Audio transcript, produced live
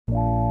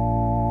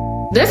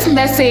This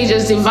message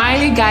is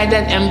divinely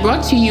guided and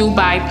brought to you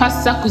by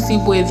Pastor Kusi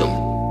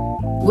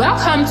Bwedum.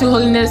 Welcome to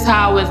Holiness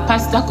Hour with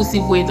Pastor Kusi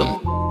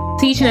Bwedum,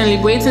 teaching and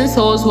liberating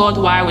souls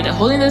worldwide with a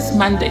holiness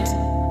mandate.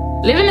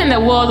 Living in a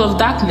world of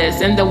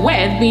darkness and the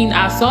Word being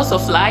our source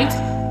of light,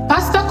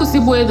 Pastor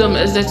Kusi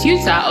Bwedum is the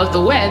tutor of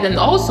the Word and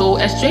also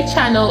a straight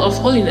channel of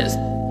holiness,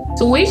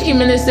 to which he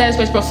ministers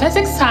with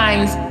prophetic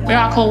signs,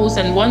 miracles,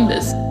 and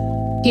wonders.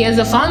 He is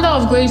the founder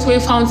of Grace Way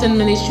Fountain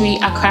Ministry,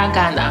 Accra,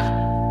 Ghana.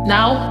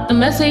 Now, the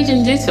message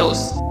in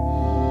details.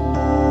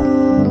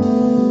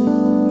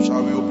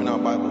 Shall we open our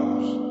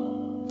Bibles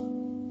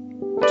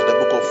to the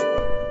book of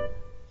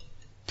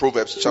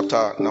Proverbs,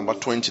 chapter number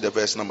 20, the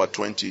verse number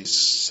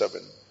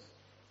 27.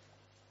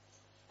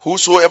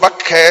 Whosoever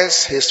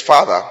cares his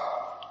father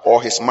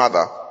or his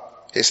mother,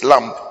 his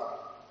lamp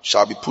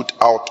shall be put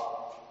out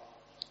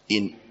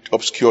in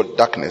obscure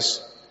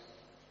darkness.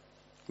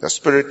 The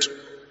spirit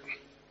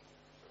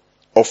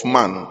of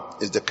man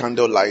is the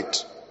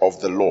candlelight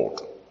of the Lord,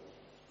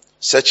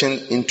 searching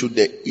into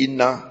the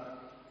inner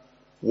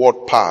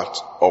ward part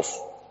of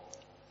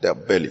the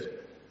belly.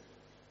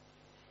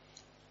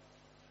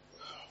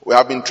 We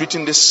have been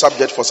treating this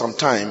subject for some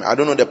time. I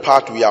don't know the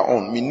part we are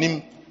on.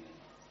 Minim,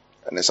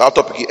 and it's our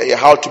topic,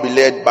 how to be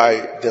led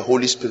by the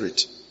Holy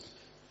Spirit.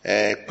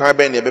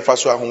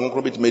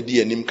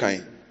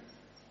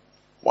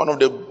 One of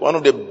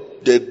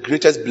the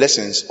greatest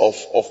blessings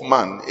of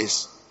man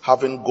is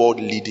having God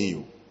leading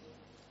you.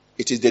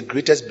 It is the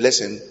greatest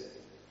blessing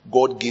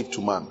God gave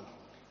to man.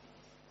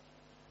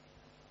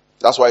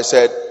 That's why I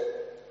said,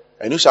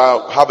 and you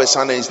shall have a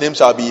son and his name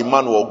shall be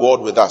Emmanuel,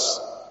 God with us.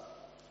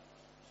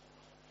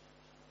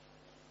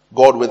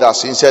 God with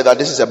us. He said that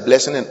this is a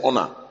blessing and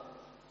honor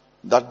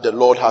that the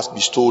Lord has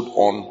bestowed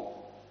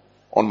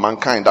on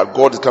mankind, that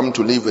God is coming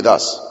to live with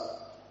us.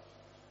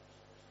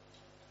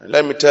 And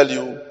let me tell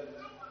you,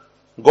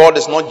 God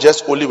is not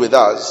just only with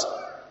us,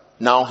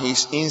 now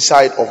He's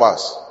inside of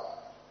us.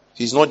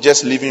 He's not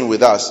just living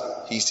with us,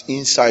 He's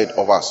inside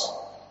of us.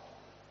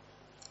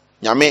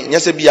 Nyame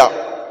nyese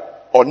bia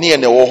oni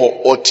ene wo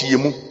ho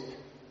otiemu.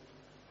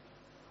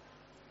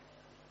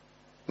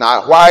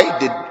 Na why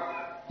did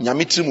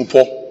nyame trimu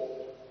po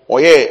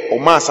oye o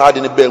ma sa de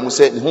ne ba mu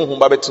se ne honhom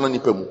ba betena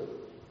nipa mu?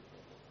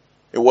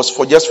 It was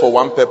for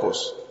one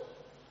purpose.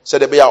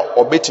 Said bia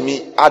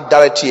obetimi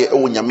adarete e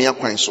wo nyame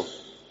akwan so.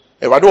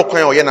 Ewade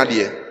okwan oye na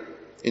de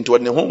into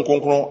ne honhom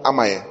konkron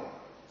amaye.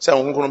 Se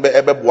honhom konkron be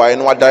ebeboa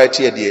no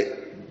adarete e de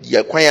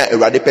ye kwan a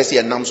ewade pese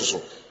ye nam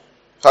so.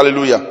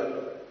 Hallelujah.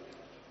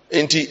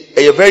 Inti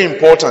a very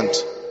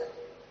important.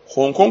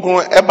 Hong Kong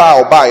eba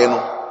obaye no.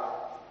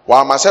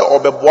 Wa ma se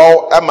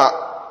obeboa ama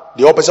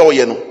de opese wo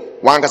ye no.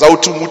 Wa nkasa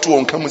otu mutu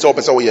on kam se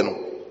opese wo ye no.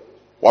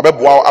 Wa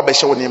beboa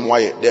abehye wo ne mo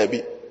aye da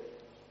bi.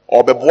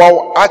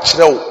 Obeboa a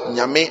kirew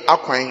nyame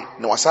akwan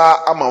na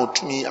wasa ama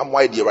otumi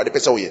amoaye de ewade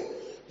pese wo ye.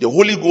 The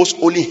Holy Ghost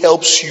only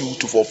helps you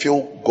to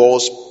fulfill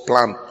God's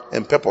plan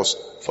and purpose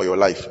for your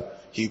life.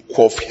 He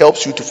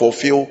helps you to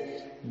fulfill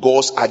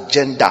God's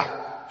agenda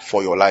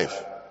for your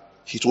life.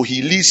 So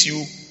He leads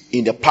you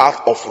in the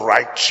path of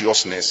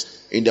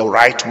righteousness, in the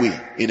right way.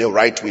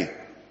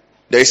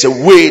 There is a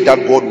way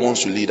that God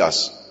wants to lead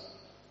us.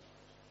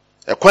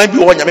 A kwan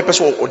bi o nyame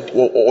pese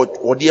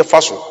o de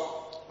fa so.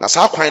 Na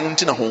sa kwan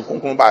nti na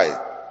honkonkon bae.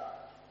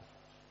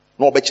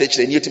 Na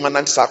obekyerekere ni etima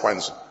nante sa kwan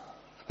so.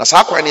 Na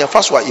sa kwan ne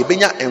fa so a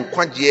yebenya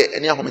enkwagye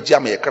ene ahomegye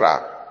ama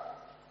yekra.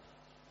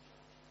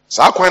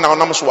 Sa kwan na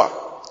onam so a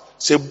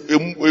se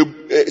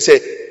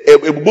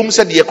ebubom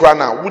se de yekra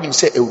na wonim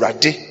se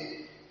Ewurade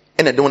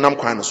ene de wonam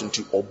kwan no so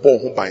nti obo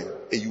ho ban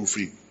eyi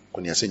ofiri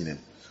konia senyine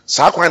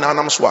saa kwan na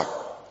anam so a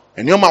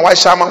enioma wa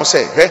hya ma ho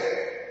se hwe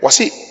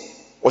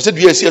wose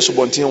dua esi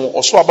esubonten ho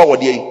oso aba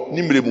wode yi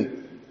ni mremu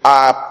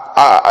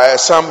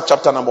Psalm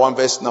chapter number 1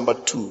 verse number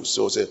 2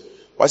 so say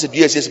wose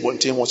dua esi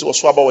esubonten ho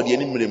oso aba wode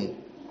ni mremu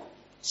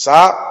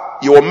saa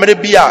ye o mre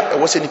bia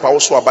wose nipa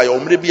woso aba ye o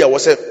mre bia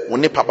wose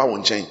woni papa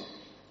won chen.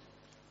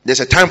 There's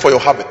a time for your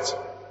harvest.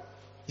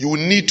 You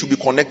need to be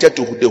connected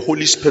to the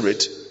Holy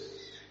Spirit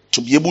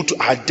to be able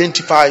to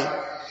identify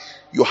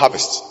your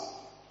harvest.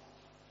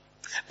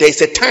 There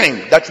is a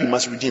time that we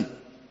must redeem.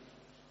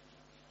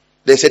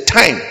 There is a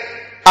time.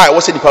 I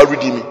was saying if I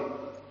redeem me.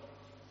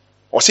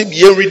 Or say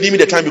be redeeming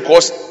the time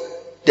because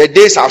the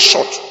days are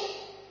short.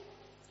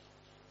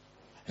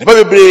 The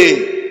Bible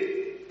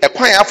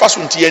acquire a fast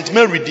until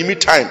you redeem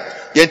time.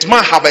 You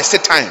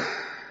harvest time.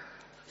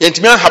 You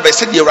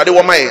harvest the already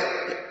woman.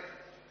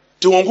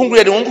 To one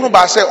congregate, the one who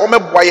ba say, "Oh my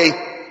boy,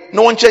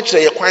 no one church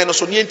they acquire no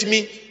so near to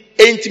me."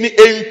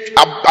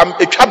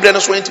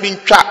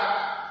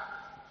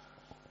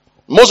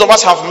 Most of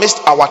us have missed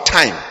our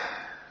time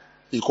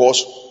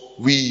because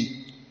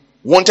we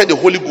wanted the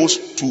Holy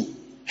Ghost to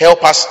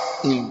help us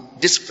in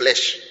this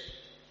flesh.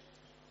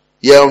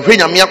 Yeah, when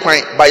you are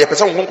quite by a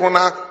person who can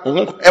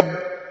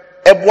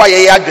eboa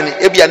ye adwene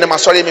ebia ne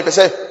masori me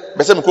pese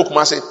me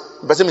kokuma se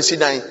pese me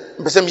sidan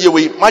pese me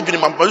yewe madwene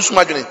mabasu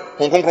madwene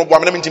honkonkron boa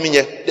me ntimi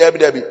nye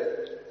dabi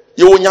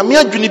ye wo nyame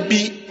adwene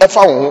bi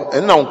efa wo ho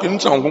ene na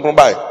honkonkron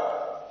ba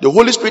The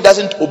Holy Spirit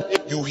doesn't obey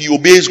you, he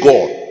obeys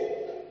God.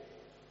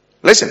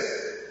 Listen,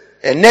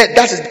 and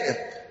that is the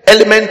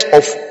element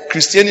of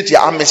Christianity.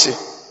 I'm missing.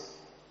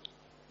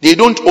 The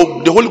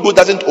Holy Ghost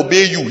doesn't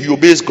obey you, he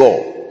obeys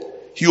God.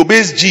 He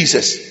obeys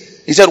Jesus.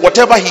 He said,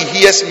 whatever he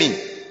hears me,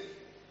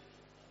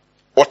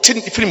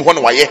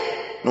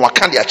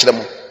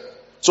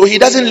 so he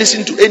doesn't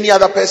listen to any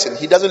other person.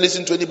 He doesn't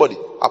listen to anybody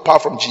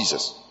apart from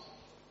Jesus.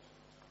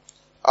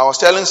 I was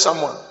telling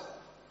someone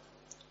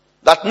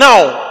that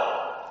now,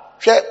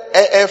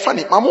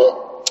 funny,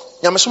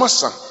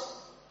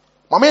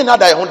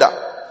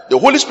 the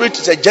Holy Spirit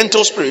is a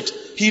gentle spirit.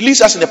 He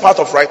leads us in the path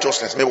of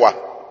righteousness.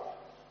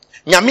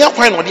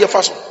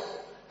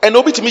 And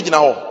obi to me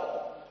now.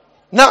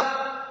 Now,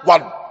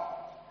 what?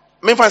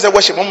 Me find say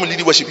worship. I'm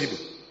leading worship people.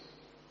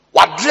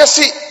 What dress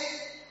it?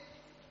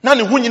 Na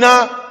ne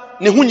hunyina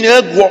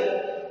go.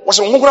 Was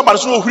on honkona ba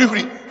so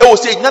hurihuri. E wo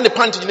say na ne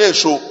panty na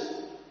show.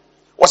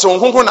 Was on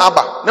honkona na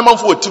aba. Na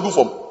manfo otigu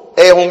fom.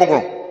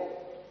 Honkonkron.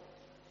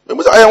 Me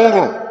mo say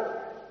honkonkron.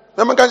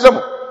 Na man kan say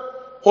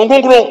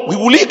honkonkron, we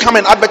will come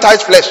and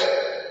advertise flesh.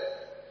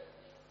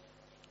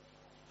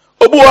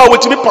 Obu wa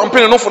wetimi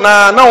pampene no fo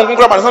na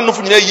honkonkron ba na no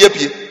fo nyina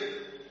yie.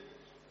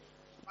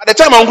 At the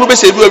time I'm going to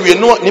say we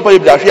know nipa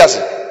yebda hwe.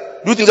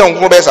 Do you think I'm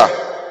going to be?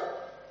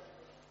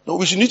 No,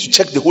 we should need to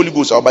check the Holy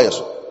Ghost our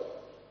bias.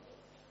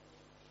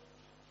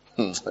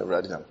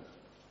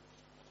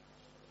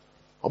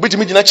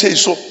 Obitimi dina che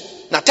so.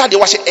 Na tade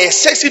was a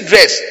sexy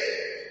dress.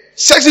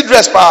 Sexy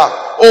dress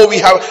pa. Oh, we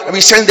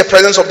sense the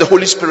presence of the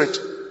Holy Spirit.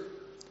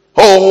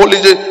 Oh, holy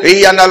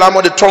he and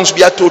alamo the tongues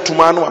be ato to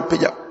manu and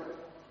peja.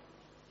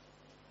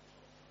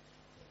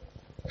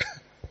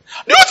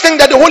 Do you think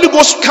that the Holy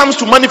Ghost comes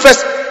to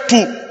manifest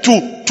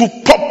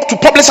to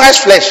publicize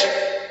flesh,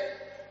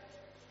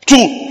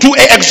 to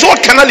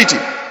exalt carnality?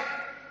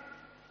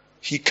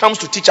 He comes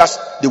to teach us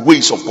the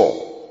ways of God.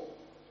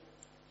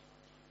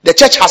 The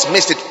church has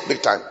missed it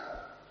big time.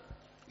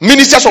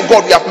 Ministers of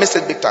God, we have missed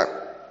it big time.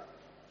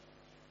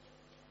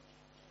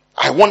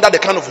 I wonder the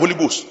kind of Holy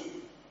Ghost.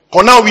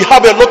 For now we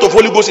have a lot of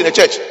Holy Ghost in the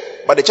church,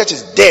 but the church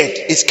is dead.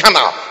 It's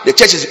carnal. The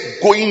church is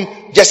going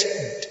just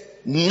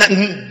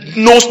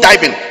nose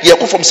diving.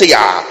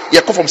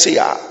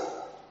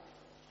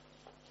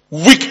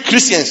 Weak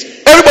Christians.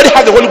 Everybody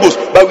has the Holy Ghost,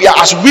 but we are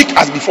as weak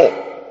as before.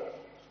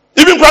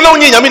 Even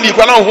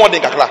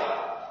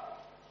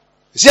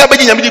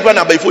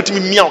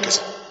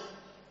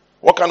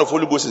what kind of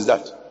Holy Ghost is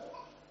that?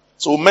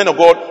 So men of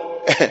God,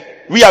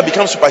 we have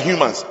become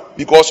superhumans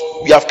because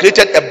we have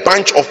created a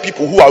bunch of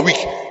people who are weak,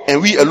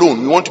 and we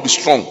alone, we want to be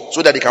strong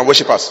so that they can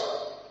worship us.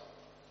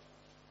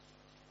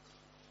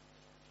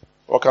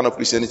 What kind of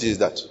Christianity is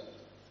that?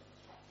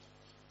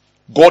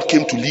 God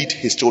came to lead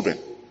his children.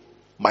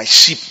 My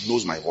sheep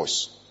knows my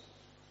voice.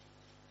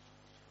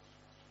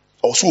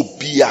 Also,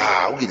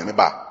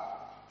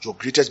 your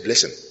greatest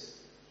blessing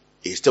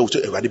is to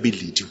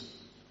lead you.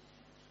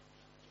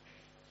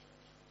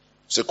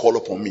 Say, call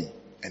upon me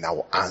and I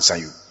will answer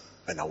you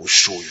and I will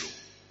show you.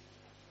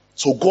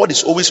 So God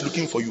is always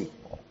looking for you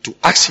to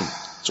ask him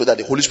so that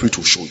the Holy Spirit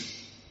will show you.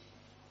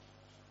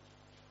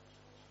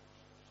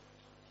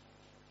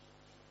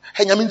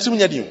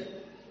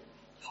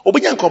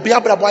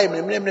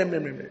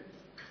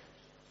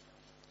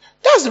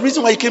 That's the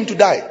reason why he came to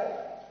die.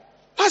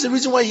 That's the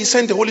reason why he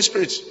sent the Holy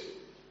Spirit.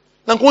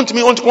 Now go to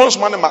me on to once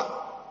man ma.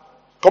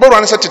 Come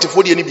on, say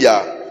 34 di ni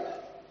bia.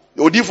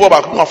 You di for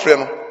back my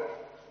friend.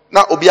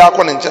 Now obi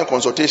akọ na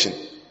consultation.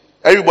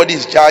 Everybody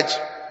is judged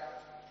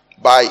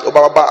by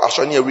Obaba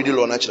Ashoni a reading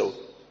law natural.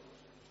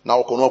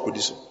 Now ko no ko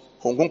diso.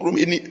 Konkonkrom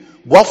eni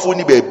boafo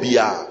ni ba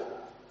bia.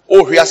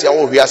 O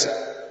hwiase.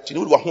 Ti ni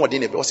wo ho ode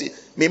na be o say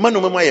me ma no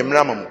mama ye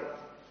mra mamo.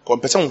 Ko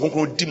pese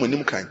konkonkrom di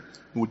monim kan.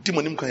 No di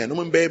monim kan ya no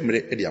mbe mre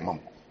e de amam.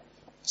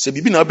 Se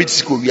bibi na be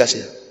disiko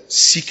hwiase.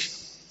 Seek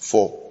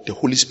for the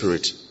Holy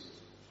Spirit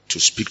to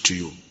speak to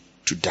you,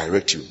 to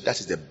direct you. That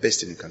is the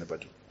best thing you can ever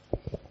do.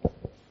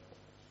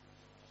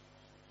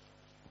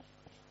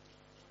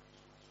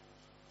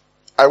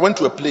 I went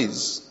to a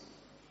place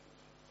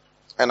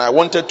and I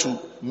wanted to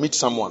meet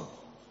someone. It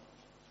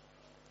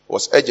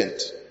was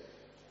urgent.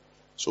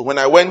 So when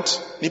I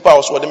went, Nipa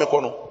was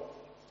Wademekono.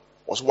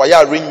 Was why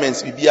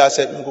arrangements Bibia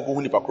said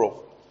Mukoko Nipa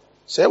Kro.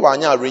 Say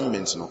wanya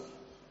arrangements no.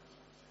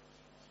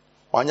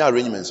 Wanya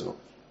arrangements no.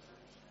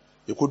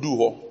 You could do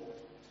ho.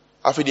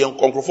 After the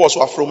conqueror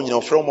so from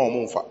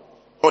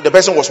the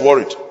person was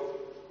worried.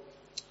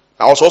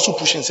 I was also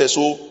pushing, say,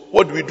 so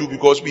what do we do?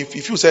 Because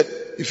if you said,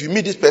 if you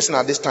meet this person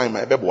at this time,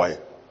 I bet boy.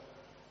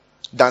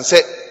 Dan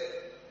said,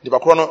 the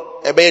background,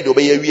 ebe do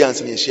be we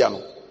answer Ishiano.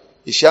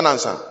 Ishiana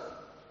answer.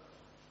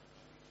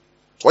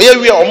 So here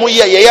we are, omo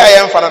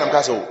am fan and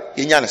castle.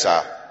 Inyan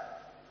sa,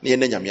 near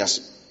Nyamias.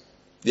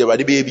 They were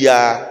the baby.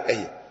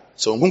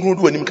 So,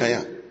 do any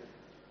kaya.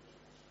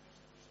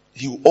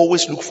 He will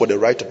always look for the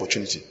right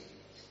opportunity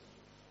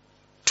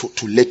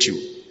to let you.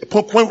 That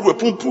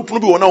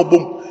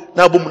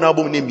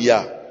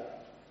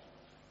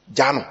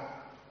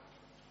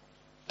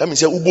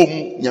means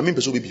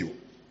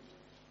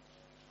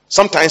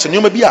sometimes when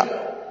you may be a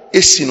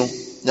esino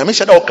nyame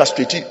shada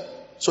orchestrate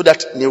so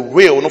that the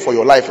will for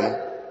your life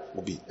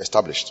will be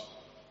established.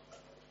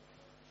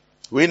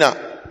 We na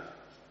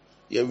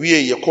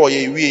ye call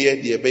ye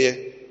the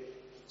be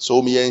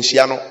so me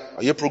enhia no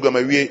ye program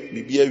awie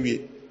bibia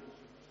awie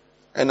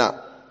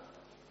ena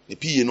the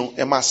PE no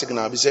e ma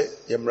signal bi se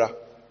yemra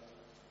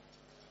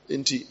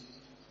enti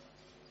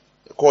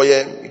call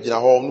ye gina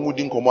ho no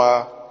di nkomo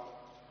a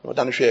no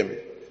dan hwe me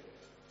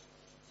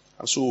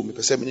aso me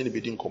pese me ne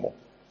be di nkomo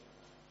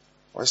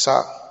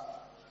wasa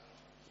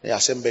na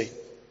assemble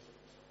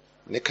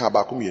ne ka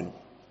ba ko mienu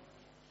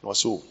no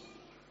so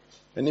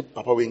eni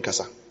papa we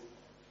nkasa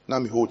na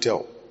me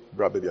hotel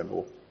bra baby am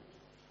ho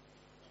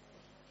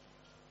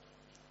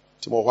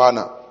timo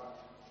hwana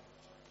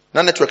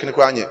na network ne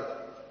kwa anye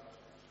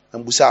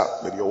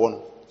ambusa baby owo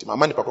no ti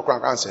mama ni papa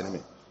kwa answer ne me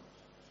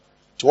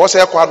ti wo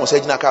say kwa no say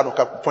gina ka no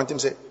ka point him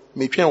say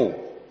me twen wo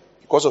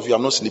because of you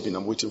I'm not sleeping,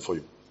 I'm waiting for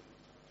you.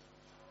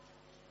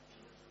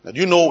 Now,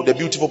 do you know the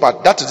beautiful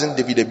part? That isn't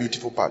the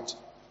beautiful part.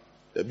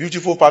 The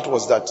beautiful part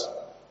was that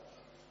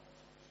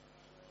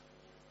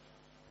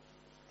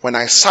when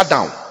I sat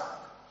down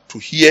to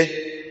hear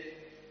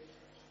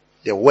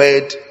the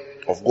word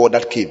of God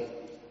that came,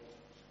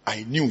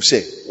 I knew,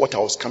 say, what I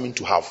was coming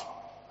to have,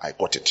 I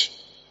got it.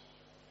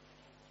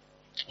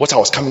 What I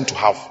was coming to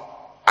have,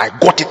 I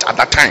got it at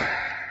that time.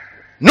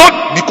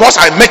 Not because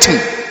I met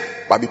him,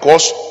 but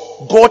because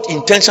God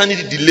intentionally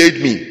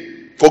delayed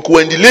me. For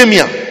when delay me,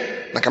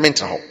 na come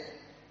into how.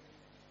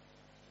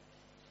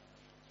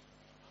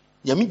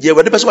 Yami je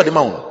wade beso wade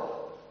ma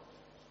wo.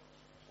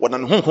 Wona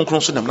no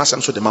honkronkron so nam na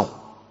sam so de ma wo.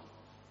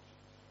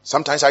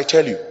 Sometimes I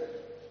tell you,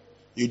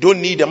 you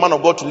don't need a man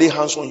of God to lay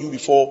hands on you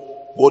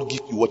before God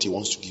gives you what he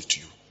wants to give to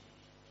you.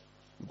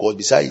 God,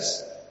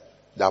 besides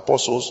the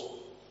apostles,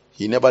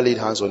 he never laid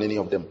hands on any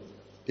of them.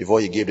 Before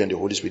he gave them the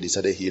Holy Spirit, he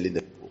started healing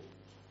them.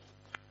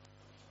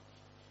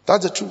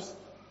 That's the truth.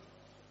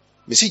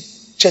 You see,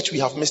 church, we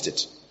have missed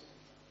it.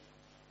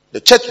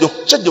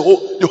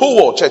 The whole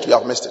world, church, we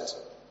have missed it.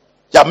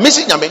 You are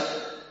missing yame.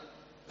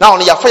 Now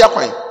on your fire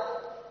coin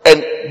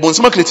and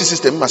bonsama creative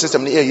system, my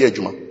system ni air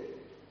juma.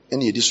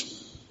 Any this.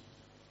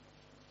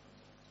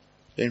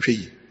 There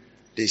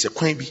is a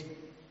coin be.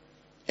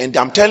 And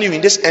I'm telling you,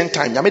 in this end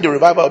time, you made the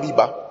revival be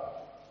back.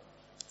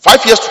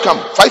 5 years to come.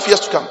 5 years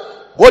to come.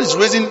 God is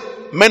raising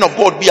men of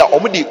God be a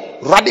already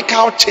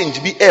radical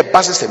change be a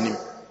bus system.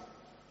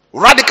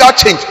 Radical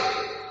change.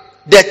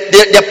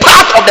 The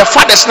path of the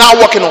fathers now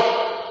working on,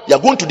 they are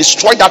going to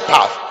destroy that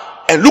path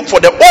and look for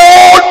the old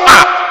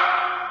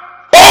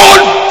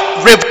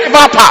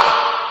revival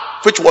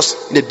path, which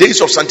was in the days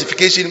of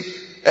sanctification,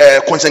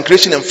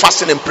 consecration, and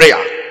fasting and prayer,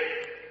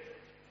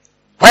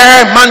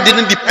 where man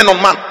didn't depend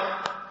on man,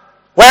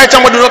 where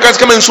somebody can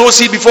come and sow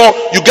seed before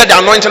you get the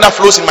anointing that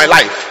flows in my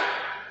life,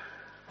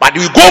 but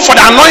we go for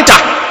the anointer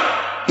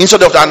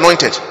instead of the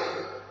anointed.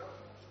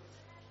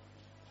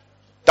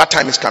 That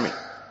time is coming.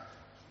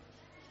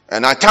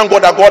 And I thank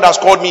God that God has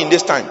called me in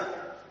this time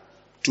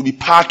to be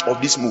part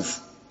of this move,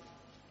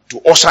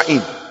 to usher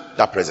in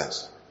that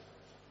presence.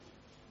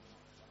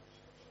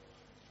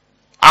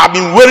 I've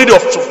been worried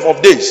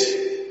of days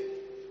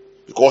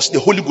because the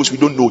Holy Ghost, we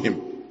don't know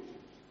him.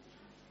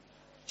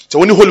 So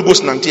when the Holy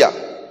Ghost nantia,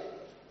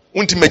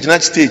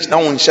 imagine stage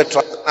now on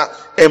shetra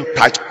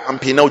empire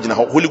and pay now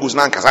Holy Ghost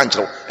nan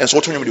kasanchero and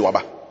so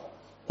waba.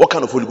 What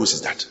kind of Holy Ghost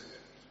is that?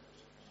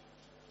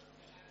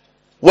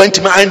 Went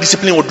to my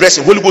discipline or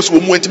dressing, Holy Ghost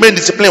will went to men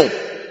discipline.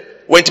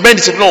 Went to men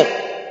discipline.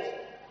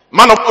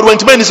 Man of God went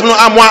to men discipline.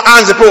 I'm one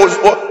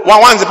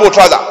the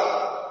trouser.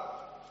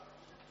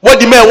 What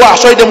the man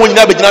was showing them when you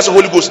never did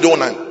Holy Ghost don't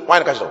know.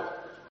 Why catch them?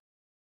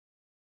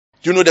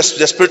 You know the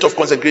spirit of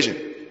consecration.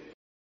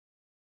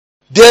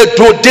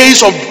 The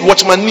days of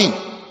watchman knee,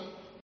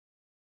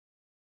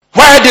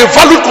 where they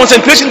valued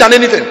consecration than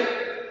anything.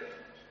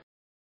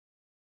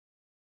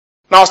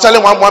 Now I was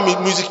telling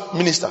one music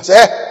minister,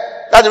 say,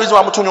 that's the reason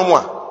why I'm telling you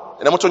more.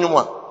 And I'm telling you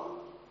more.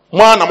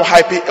 Man, I'm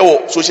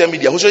hype social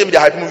media. Social media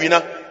hype movie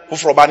now. Who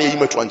for bani you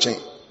met one chain.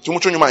 To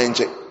much on your mind.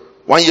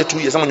 1 year, 2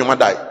 years, someone you might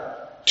die.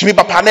 To me,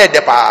 papa ne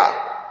depa.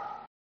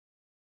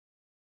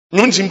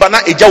 Nun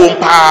zimbana eja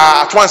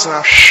wompa twice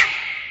na.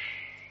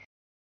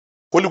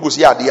 Holy Ghost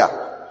ya dia.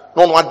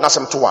 No one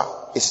nasem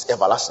toa. It is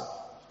everlasting.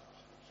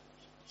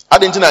 I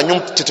didn't know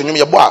nyum tete nyum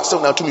ya boa.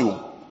 So na to me.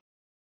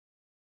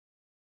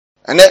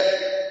 And then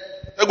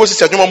I go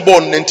see Nyom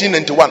born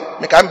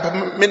 1991. Make I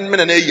men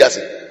na years.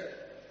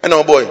 And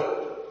my boy,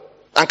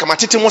 and come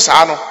at it.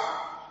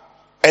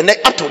 And then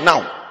up to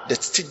now, the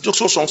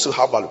songs still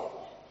have value.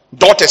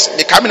 Daughters,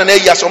 they come in an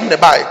years from the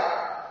buy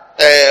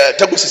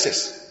Tego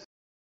sisters.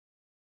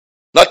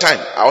 That time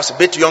I was a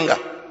bit younger.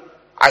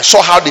 I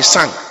saw how they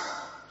sang.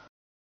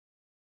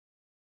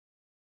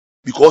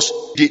 Because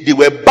they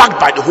were backed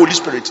by the Holy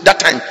Spirit. That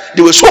time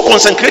they were so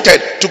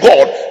consecrated to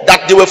God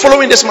that they were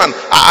following this man,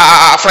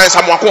 friends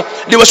Amwako.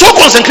 They were so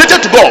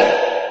consecrated to God.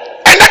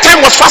 And that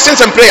time was fastings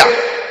and prayer.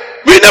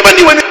 We never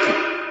knew anything.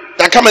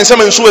 Then come and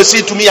someone sow a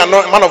seed to me, a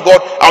man of God,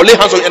 I'll lay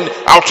hands on you and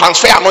I'll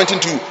transfer anointing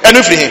to you. And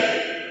everything.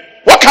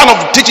 What kind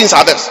of teachings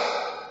are this?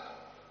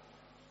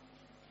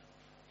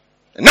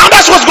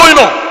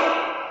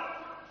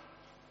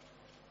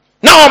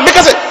 now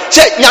because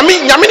say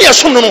nyame ne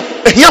yeso no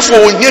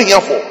ehia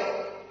for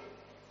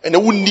and they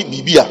wouldn't need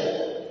bibia.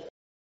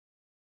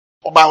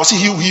 But see,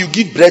 he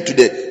give bread to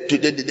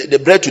the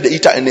bread to the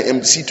eater and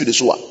the seed to the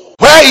sower.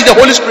 Where is the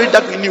Holy Spirit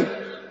that we knew?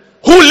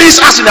 Who leads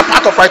us in the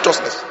path of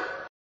righteousness?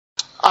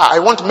 I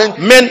want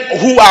men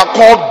who are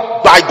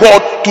called by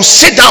God to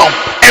sit down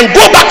and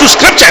go back to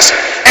scriptures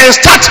and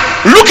start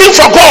looking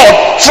for God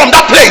from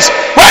that place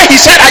where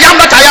he said, I am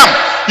that I am.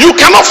 You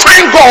cannot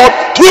find God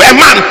through a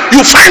man,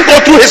 you find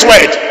God through his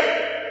word.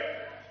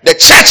 The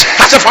church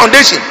has a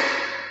foundation.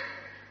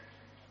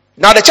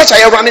 Now the church I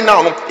am running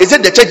now, is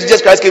it the church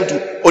Jesus Christ came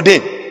to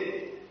ordain?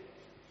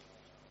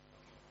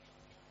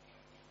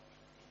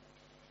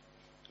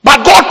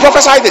 But God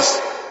prophesied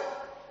this.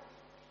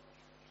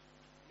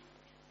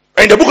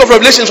 In the book of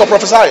Revelations or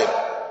prophesied.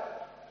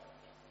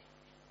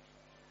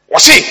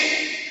 See,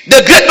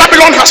 the great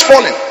Babylon has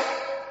fallen.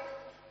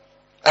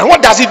 And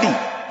what does he do?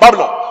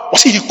 Babylon.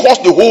 See, he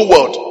caused the whole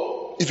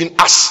world, even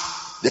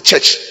us, the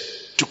church,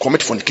 to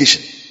commit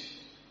fornication.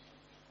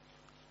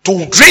 To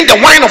drink the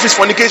wine of his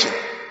fornication.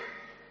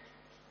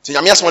 So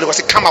somebody was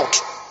say, come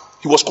out.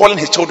 He was calling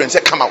his children and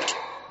said, come out.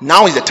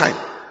 Now is the time.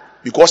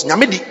 Because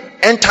Nyamedi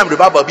end time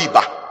revival be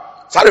ba.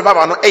 That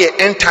revival no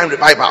end time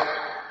revival.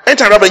 End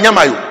time revival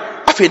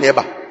nyamayo. Afi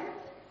neba.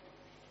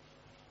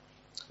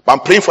 But I'm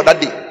praying for that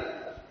day.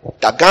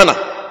 That Ghana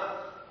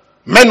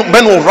men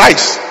will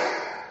rise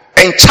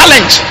and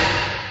challenge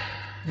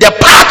the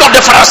path of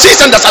the Pharisees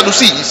and the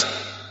Sadducees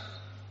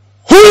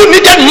who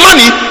needed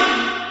money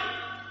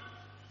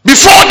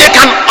before they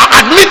can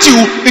admit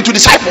you into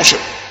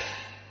discipleship.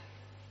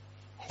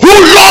 Who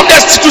loved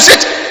us to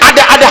sit at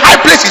the high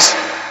places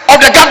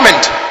of the government,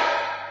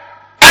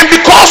 and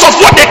because of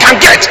what they can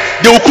get,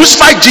 they will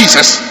crucify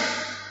Jesus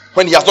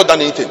when he has not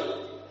done anything.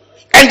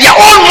 And their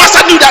own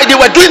master knew that they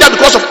were doing that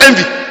because of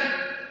envy.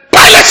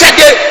 Pilate said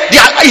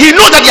he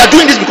knows that they are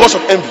doing this because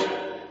of envy.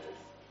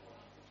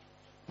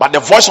 But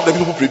the voice of the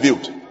people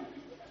prevailed.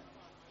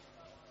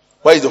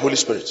 Where is the Holy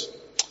Spirit?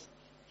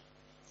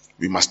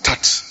 We must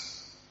start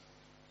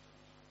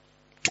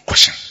to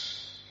question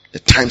the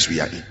times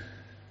we are in.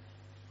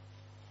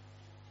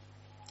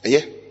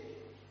 Yeah?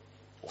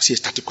 Or see,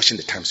 start to question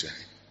the times we are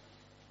in.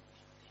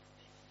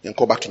 Then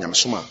go back to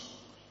Nyamesuma.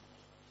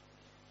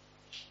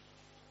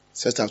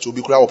 Sometimes we'll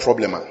be our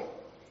problem.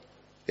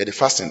 Yeah, the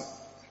fasting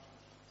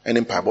and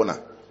in Pabona.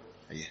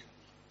 Yeah.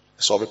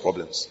 Solve the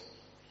problems.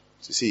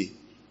 So see,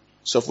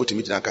 so for to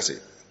meet in Ankase.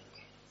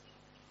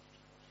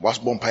 Was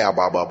born Paya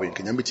Baba in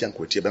Kenyamiti and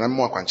Quetia, but I'm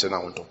more concerned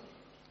now.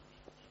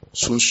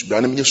 Soon,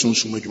 Branham, yes, soon,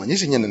 so much money.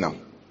 Yes, in now.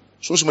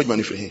 So much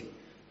money for him.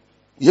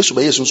 Yes,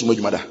 by yes, so much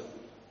mother.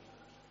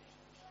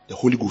 The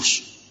Holy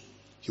Ghost,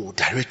 he will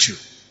direct you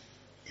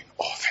in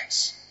all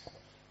things.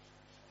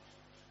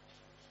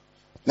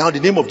 Now the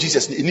name of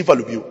Jesus never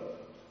will be you.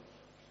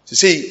 To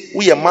say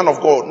we are man of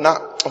God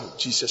now. Oh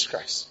Jesus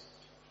Christ.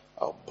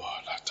 Oh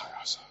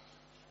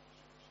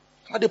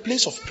at the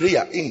place of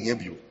prayer in here,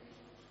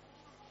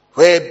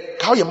 where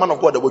how you man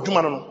of God that will do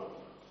man no.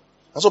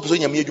 That's what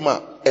person you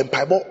and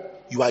Bible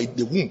you are in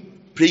the womb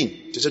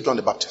praying to say John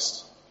the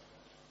Baptist.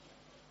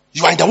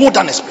 You are in the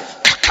wilderness.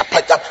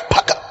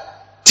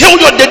 Till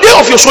the day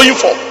of your showing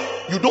forth,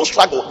 you don't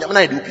struggle.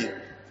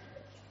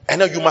 And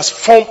now you must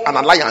form an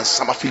alliance,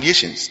 some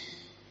affiliations.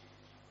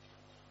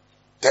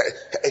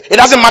 It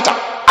doesn't matter.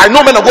 I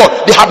know men of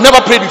God, they have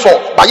never prayed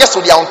before, but yes,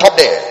 so they are on top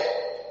there.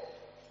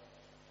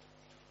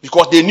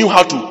 Because they knew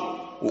how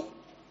to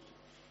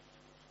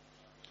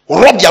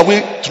rob their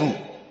way through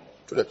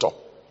to the top.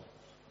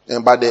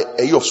 And by the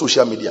age of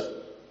social media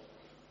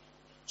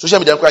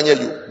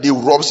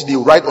they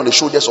ride on the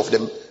shoulders of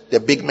them, the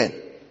big men.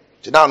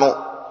 So now know,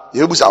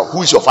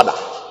 who is your father?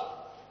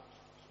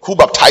 Who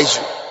baptized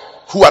you?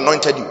 Who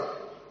anointed you?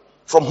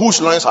 From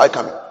whose loins are I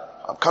coming?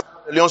 I'm coming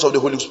from the loins of the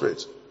Holy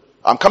Spirit.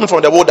 I'm coming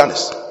from the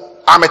wilderness.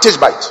 I'm a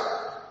Tishbite.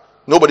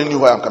 Nobody knew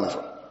where I'm coming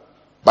from.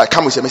 But I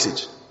come with a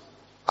message.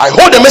 I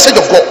hold the message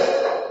of God.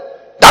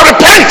 That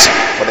repent,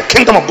 for the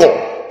kingdom of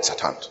God is at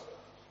hand.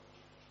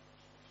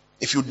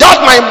 If you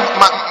doubt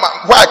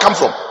where I come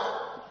from,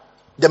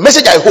 the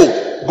message I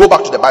hold, go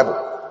back to the Bible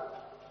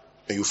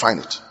and you find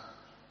it.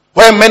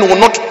 Where men will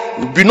not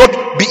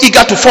be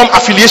eager to form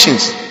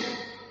affiliations,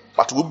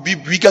 but will be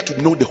eager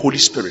to know the Holy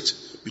Spirit,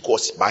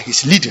 because by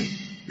his leading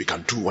we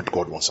can do what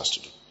God wants us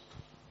to do.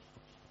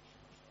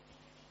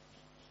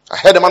 I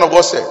heard the man of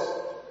God say,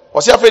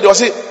 was he afraid? Was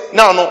he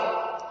no?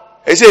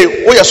 He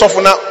say, "Oh, you're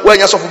suffering now. Where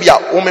you're suffering,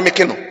 oh, me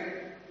making no.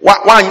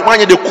 Why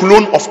you the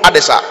clone of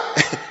others?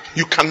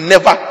 You can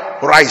never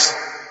rise."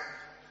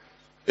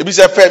 If you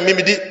say,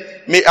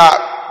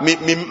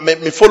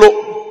 me follow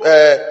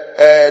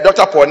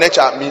Dr. Paul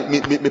Nature,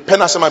 me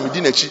penasema me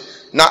dinechi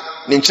na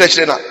ne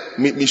nkyerɛkyerɛ na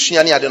me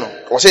sua ne ade no.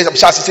 O say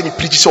say me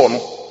preach so no.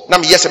 Na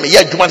me yes me ye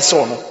adwuma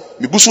so no.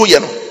 Me gu so ye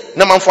no.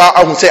 Na manfa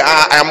ahu say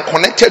I am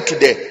connected to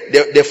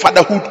the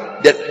fatherhood,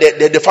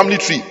 the family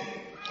tree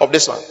of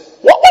this man.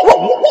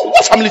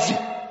 What family tree?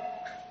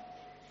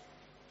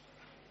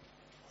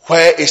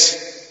 Where is,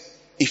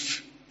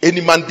 if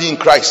any man be in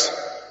Christ,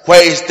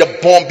 Where is the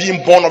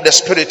being born of the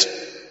Spirit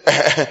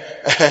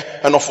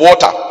and of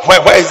water?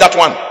 Where is that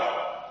one?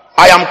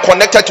 I am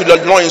connected to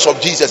the loins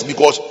of Jesus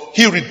because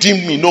he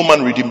redeemed me. No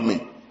man redeemed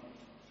me.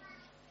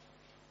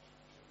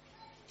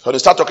 So they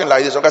start talking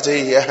like this. Okay,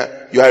 say,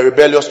 yeah, you are a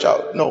rebellious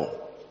child. No,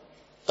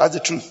 that's the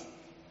truth.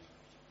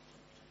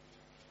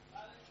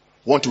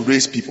 Want to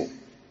raise people.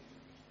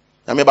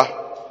 Remember,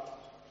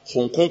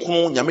 Hong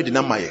Kong, Yami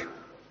dina maye.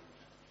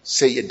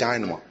 Say a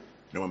dynamo.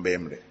 No one be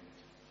emre.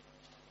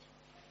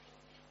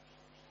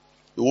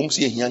 You won't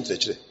see a hand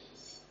church.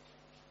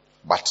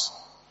 But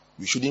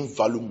we shouldn't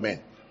value men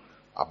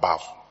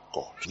above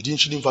God. We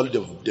shouldn't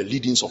value the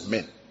leadings of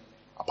men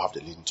above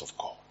the leadings of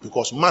God.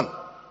 Because man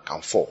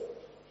can fall.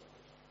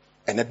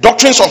 And the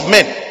doctrines of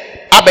men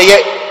are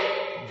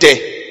there.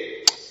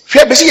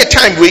 Fair be a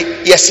time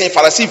where yes, saying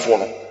Pharisee for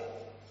no.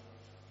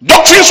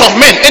 Doctrines of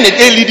men and the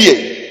daily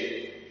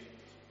day.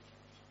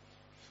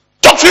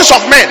 Doctrines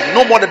of men,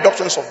 no more the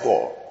doctrines of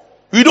God.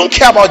 We don't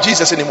care about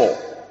Jesus anymore.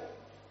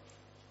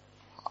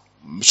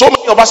 So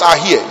many of us are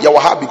here,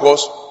 Yawaha,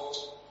 because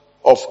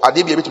of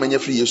Adebi able to many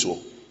free Yesu.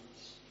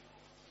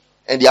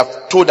 And they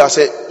have told us,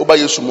 Oba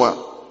Yesu Moa.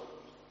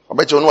 I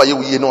bet you know why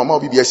you know, I'm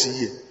not BBS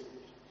here.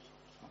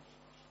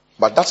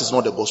 But that is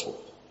not the gospel.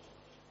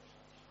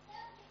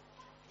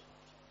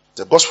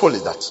 The gospel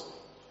is that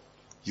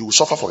you will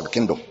suffer for the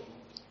kingdom.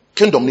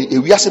 Kingdom ni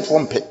we are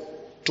from pe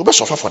to be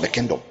suffer for the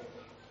kingdom.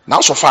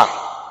 Now so far,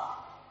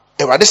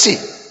 everybody say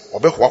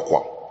obe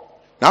kwa.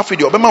 Now for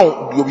the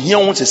obema you here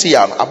won say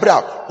ya no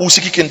abra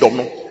usiki kingdom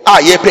no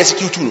ye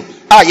persecute no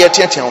ye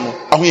tiantian no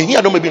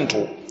ahohia do ma bi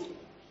nto.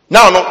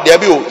 Now no there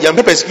be o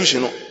ye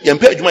persecution no ye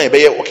adwuma ye be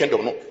ye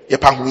kingdom no ye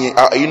pa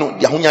hoye no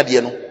ye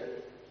ahonyade no.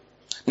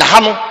 Na ha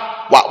no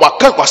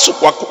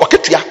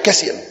wakatua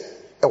kese no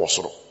e wo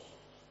soro.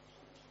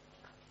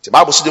 The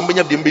Bible says dem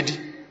benya dem bedi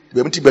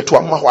be mti beto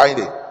amma hwan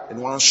de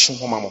eno anso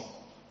homa mo.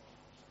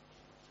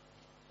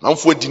 Na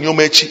mfo di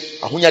nyoma echi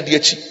ahonyade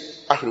echi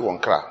ahwere won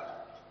kra.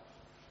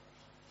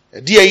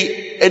 Die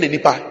yi ene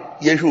nipa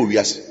ye hwe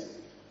owiase.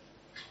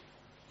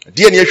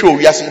 Die ne ye hwe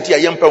owiase nti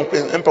ye mpa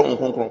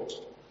nkonkron.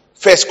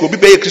 First ko bi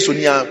be ye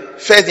Kristonia,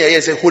 first ne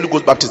ye say Holy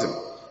Ghost baptism.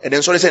 And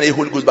then sorry say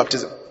Holy Ghost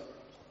baptism.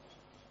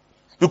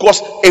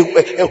 Because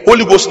a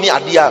Holy Ghost ni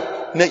adia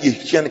na ye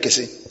hia ne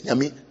kese.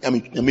 Nyame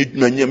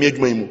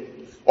adwuma yi mu.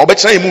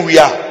 Obetena mu wi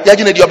a ya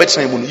gina di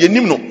obetena mu no ye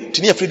nim no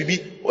tini afre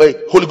bibi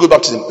Holy Ghost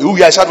baptism. E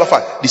wi a sha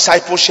fa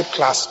discipleship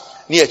class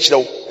ni e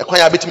kirew e kwan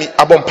ya betimi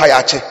abompa ya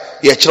ache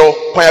ye kirew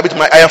kwan ya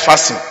betimi aya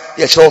fasting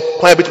ye kirew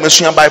kwan ya betimi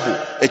sua Bible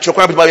e kirew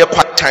kwan ya betimi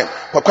quiet time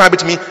kwan ya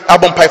betimi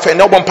abompa fe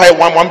na abompa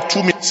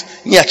 1-2 minutes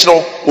ni e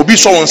kirew obi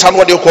so won sa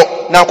no de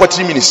ko na ko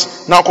 3 minutes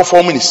na ko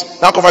 4 minutes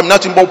na ko 5 minutes na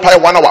timbo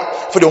 1 hour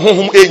for the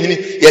honhom enyini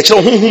ye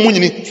kirew honhom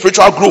nyini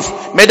spiritual growth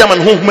medam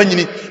and honhom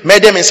nyini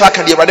medam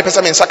nsaka de Awurade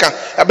pesa me nsaka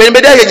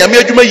abembe da ye nyame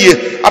adwuma yie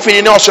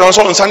afeni ne osoro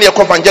so nsa ne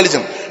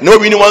evangelism no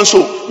wini wan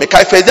so me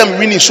kai fe them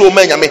wini so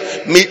ma nyame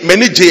me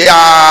ni je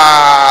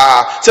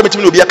se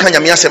betimi no obi aka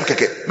nyame asem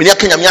keke me ni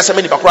aka nyame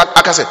asem ni bakura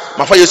aka se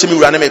mafa Yesu mi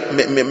wura ne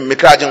me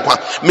kra agye nkwa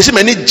me se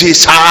me ni je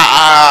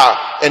sa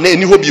ene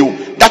ni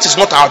hobio. That is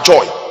not our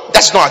joy.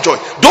 That's not our joy.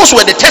 Those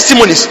were the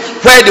testimonies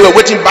where they were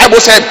waiting.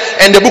 Bible said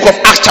in the book of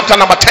Acts chapter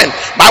number 10.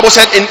 Bible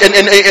said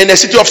in the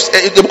city of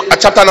the book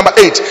chapter number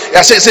 8.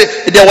 Say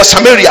there was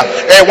Samaria.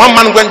 One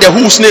man went there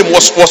whose name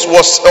was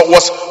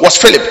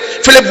Philip.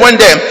 Philip went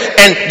there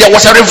and there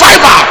was a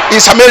revival in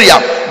Samaria.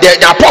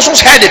 The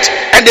apostles heard it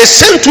and they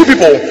sent 2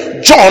 people,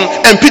 John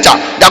and Peter,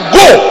 that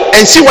go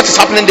and see what is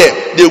happening there.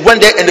 They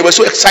went there and they were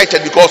so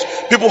excited because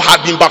people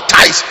had been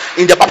baptized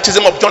in the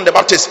baptism of John the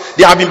Baptist.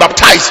 They have been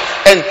baptized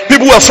and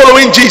people were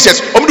following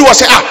Jesus. Somebody was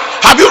saying,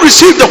 have you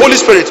received the Holy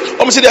Spirit?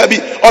 Or say,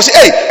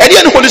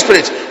 hey, the Holy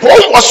Spirit.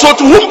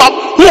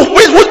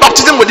 Whose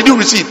baptism did you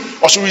receive?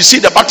 Or should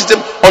receive the baptism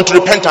unto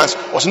repentance?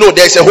 Or say, no,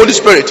 there is a Holy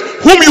Spirit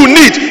whom you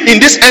need in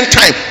this end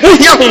time.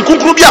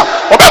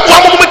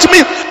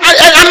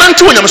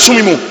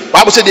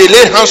 Bible said they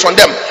laid hands on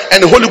them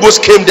and the Holy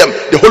Ghost came them.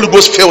 The Holy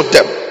Ghost filled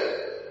them.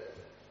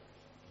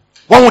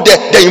 One of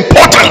the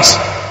importance,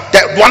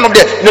 that one of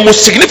the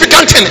most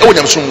significant thing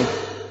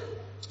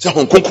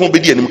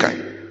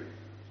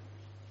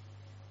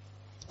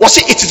was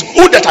it is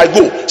good that I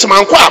go. So man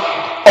or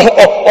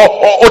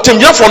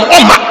temia from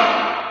Oma.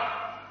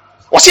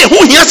 Was he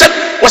who he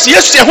said was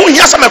yes who he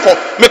has me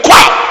kwa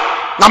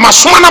na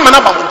masoma na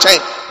mana ba nchen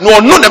no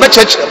no na be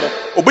church dem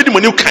obedi mo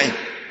new kan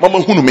mama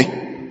hunu me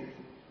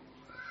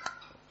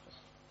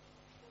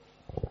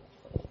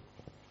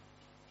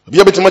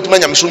bia betima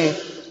nyam so mu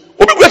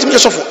obi gwa tim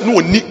yesofo no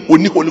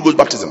oni Holy Ghost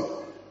baptism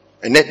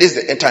and this is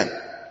the end time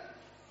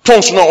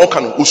tongues no all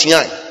can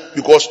osuan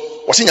because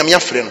was nyam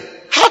afre no.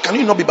 How can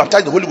you not be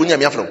baptized the Holy Ghost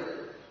nyam afre?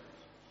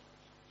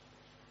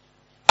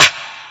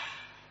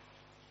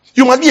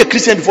 You must be a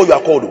Christian before you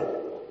are called.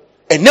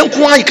 And then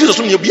kwa you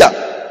Christian so bia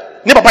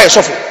ne papa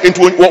yesofo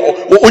into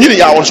onyini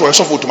ya on so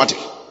yesofo automatic.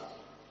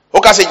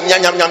 Okay say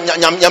nyam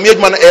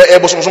adwuma na e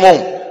bosomoso mo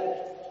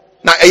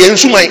na e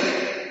yensuman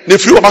na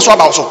firi oba so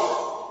aba so.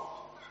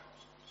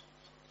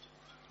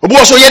 obu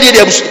also ye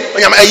de abus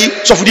nyam ayi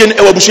sofudie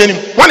e wabusu anim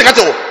wan ka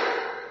to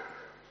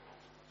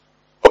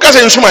o ka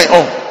say nsuman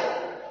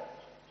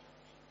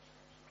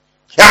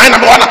ya na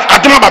wana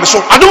adom aba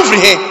so adom free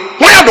he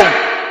wan adom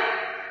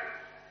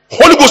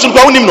Holy Ghost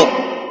nkwa wonim no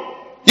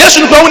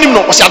Yesu nkwa wonim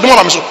no o say adom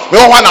aba so me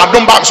wan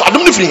adom ba so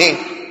adom ni free he.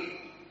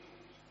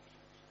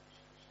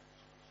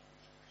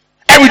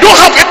 And we don't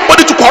have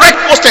anybody to correct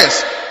those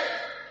things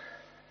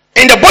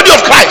in the body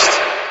of Christ.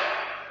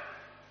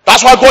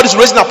 That's why God is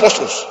raising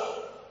apostles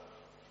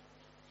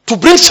to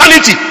bring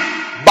sanity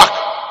back,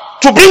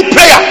 to bring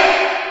prayer,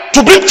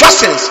 to bring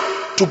fastings,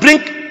 to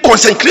bring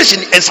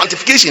consecration and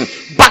sanctification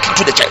back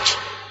into the church.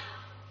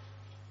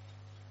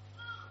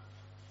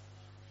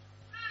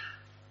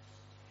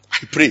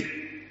 I pray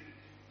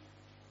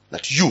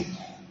that you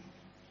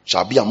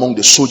shall be among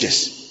the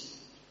soldiers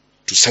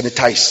to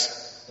sanitize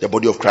the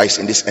body of Christ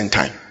in this end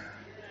time.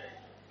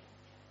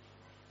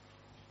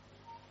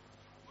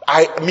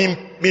 I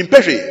mean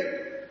perfect.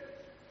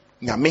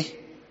 Nyame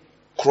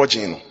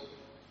krojin.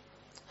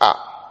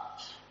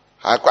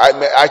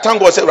 I thank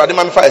God say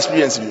Radima me for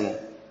experience you.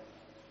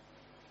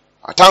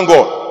 I thank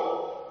God.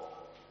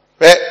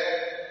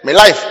 My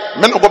life,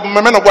 men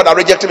of God are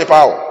rejecting me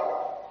power.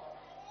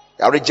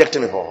 They are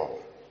rejecting me power.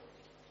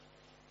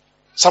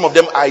 Some of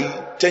them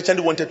I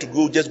intentionally wanted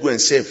to just go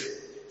and save,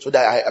 so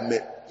that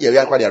they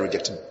are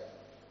rejecting me.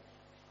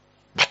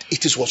 But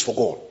it was for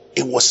God.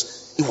 It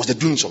was the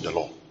doings of the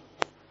Lord.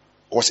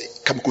 Because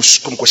but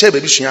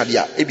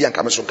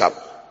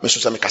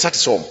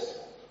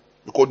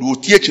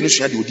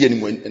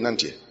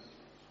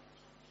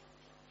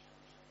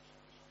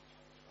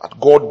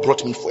God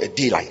brought me for a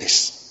day like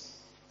this.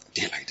 A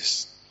day like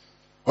this.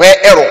 Where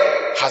error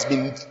has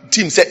been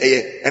team said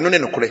and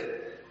no kure.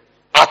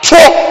 Atro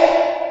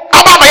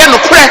aba ya no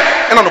kure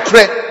and no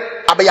kure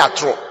aba ya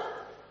atro.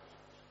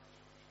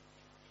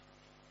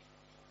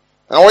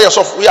 And we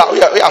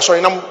are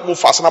sorry now move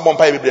fast na bomb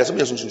pie be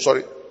so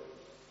sorry.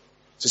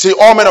 So say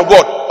all men of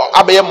God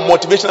are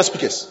motivational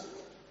speakers.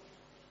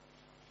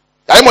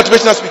 They are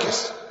motivational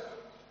speakers.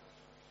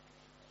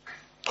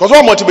 Because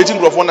what motivating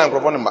growth one and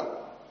growth one number.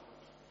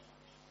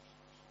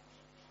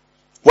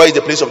 Where is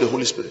the place of the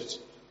Holy Spirit?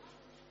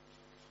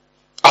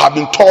 I have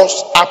been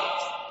tossed up,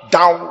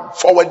 down,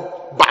 forward,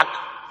 back.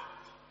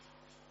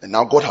 And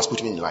now God has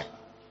put me in line.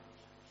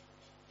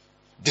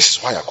 This is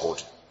why I called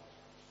you.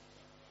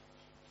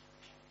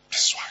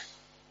 This is why.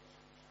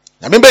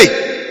 Now remember,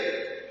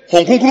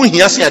 Honkunkuru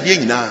hiase ade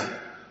nyina.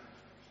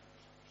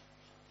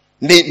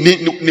 Ne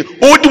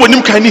odi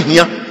wonim kan ne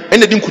hia,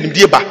 ene de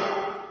nkunimdie ba.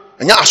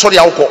 Anya asori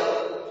awokọ.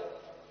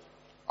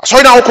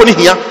 Asori na awokọ ne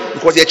hia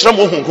because ye kire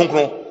mo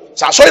honkunkuru.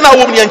 Sa asori na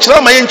awo ne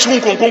nkire ma ye nchi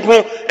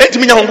honkunkuru,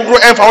 entimi nya honkunkuru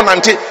emfa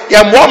wonante,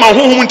 ye mo ma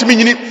honhum ntimi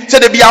nyini, se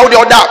de bia wo de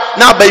oda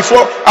na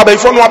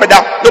abaifo no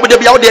abeda. No be de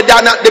bia wo de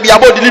da na de bia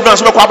bo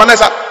deliverance be kwa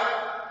abanasa.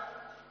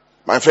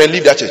 My friend,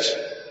 leave that church.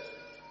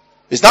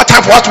 It's not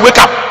time for us to wake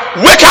up.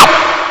 Wake up!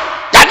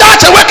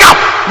 That's a wake up!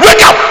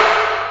 Wake up!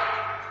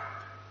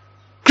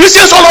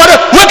 Christians all over,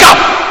 wake up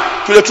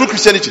to the true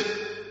Christianity,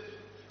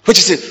 which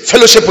is a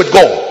fellowship with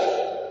God.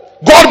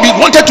 God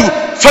wanted to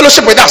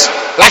fellowship with us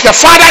like a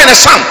father and a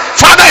son,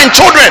 father and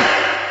children.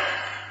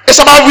 It's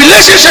about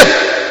relationship.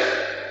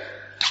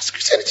 That's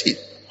Christianity.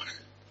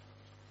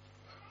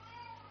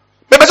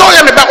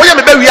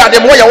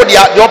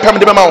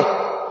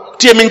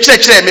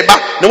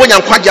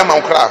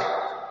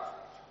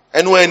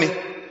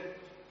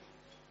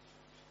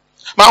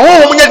 Ma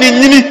ho nya de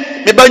nyini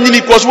me ba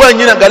nyini cause wa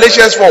nyina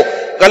Galatians 4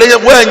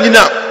 Galatians wa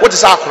nyina what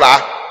is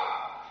akra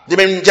de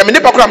me jame ne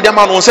pakura me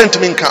ma no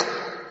sentimi nka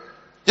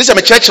je se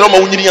me chekere ma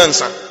wo nyini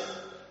ansa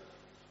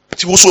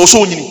ti wo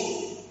so nyini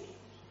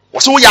wo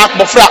so ya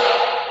akbofra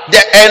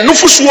de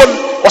nufusuo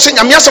wo se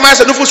nyame asema ya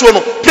se nufusuo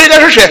no pre de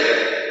hwehwe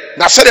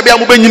na se de bia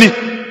mo ba nyini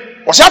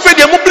wo se afa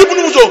de mo bribu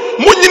no so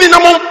mo nyini na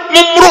mo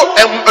mro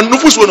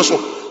nufusuo no so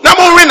na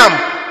mo renam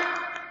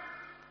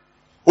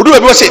odu be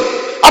wo se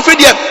after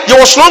there, you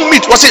was long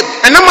meat. Was it?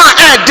 And now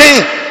I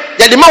day.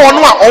 Yeah, the man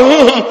who are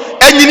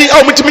and you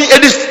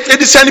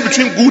discerning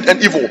between good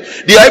and evil.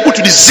 They are able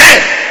to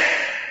discern.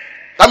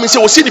 That means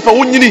you will see the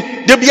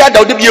Pawuni, they be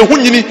out, they be a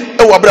Hunini,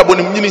 or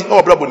Abrabonim,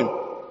 or Abrabonim.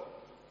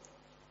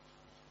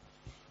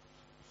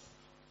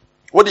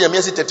 What do you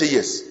mean? 30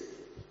 years.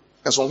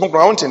 And so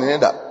ground in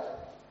that.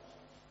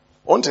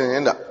 On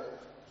in that.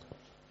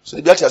 So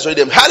the Bible said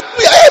them,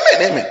 hallelujah,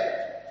 amen, amen.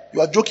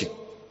 You are joking.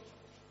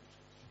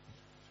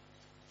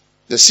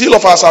 The seal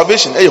of our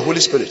salvation is the Holy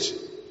Spirit. It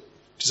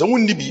is a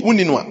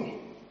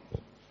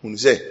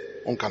say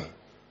uncan.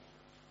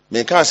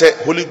 Me can't say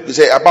holy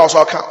say about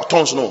our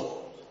tongues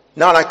no.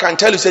 Now I can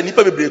tell you say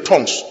nipa be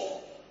tongues.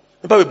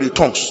 Nipa be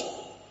tongues.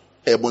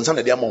 E bonsan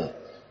na dia mom.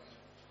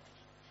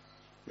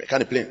 Me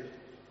can't play.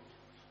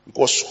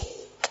 Because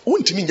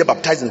untimi nje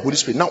baptized in the Holy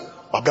Spirit now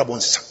babra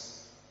bonsa.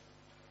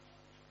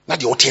 Na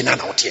de otie na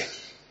otie.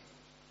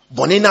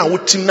 Boni na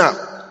wotim na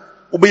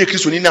obeye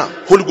Kristo ni na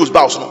Holy Ghost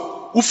bows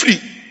no. Wo free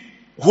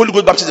Holy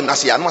Ghost baptism na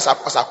say anu asa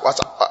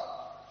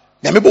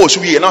na me bo so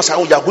wie na say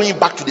you are going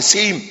back to the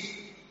same.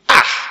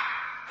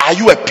 Are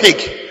you a pig?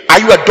 Are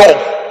you a dog?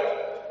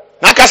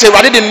 Like I said,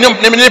 rather than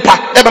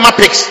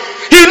pigs.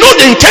 He knows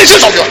the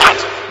intentions of your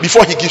heart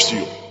before he gives to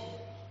you.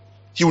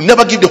 He will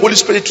never give the Holy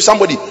Spirit to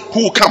somebody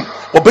who will come.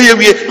 We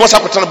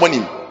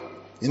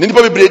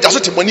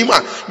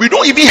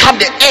don't even have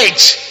the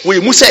edge.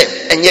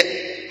 And yet,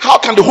 how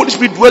can the Holy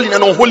Spirit dwell in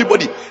an unholy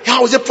body?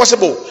 How is it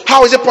possible?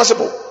 How is it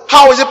possible?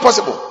 How is it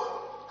possible?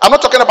 I'm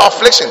not talking about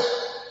affliction.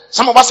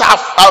 Some of us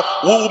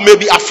who may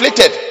be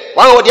afflicted.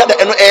 One or the other,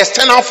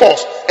 external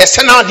force,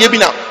 external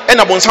debina,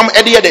 and upon some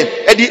Eddie,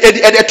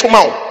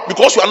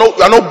 because you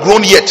are not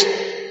grown yet.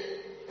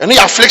 Any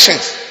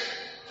afflictions.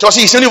 So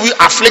he's saying we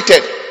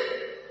afflicted.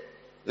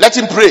 Let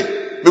him pray.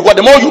 Because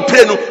the more you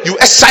pray, you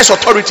exercise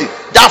authority.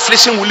 That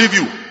affliction will leave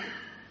you.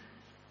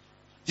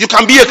 You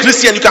can be a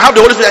Christian, you can have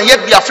the Holy Spirit and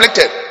yet be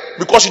afflicted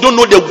because you don't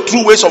know the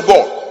true ways of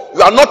God.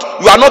 You are not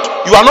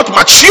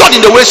matured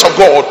in the ways of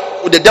God,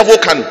 or the devil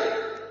can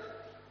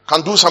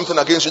do something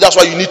against you. That's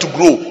why you need to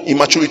grow in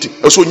maturity.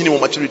 Also, you need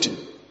more maturity.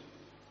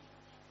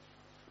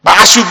 But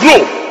as you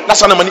grow,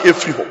 that's when money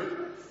is free.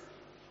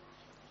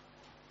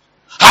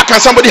 How can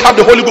somebody have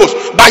the Holy Ghost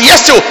but yet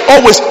still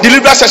always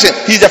deliverance session?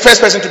 He's the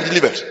first person to be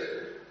delivered.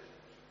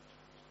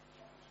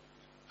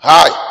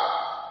 Hi.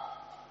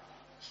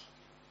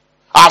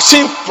 I've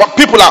seen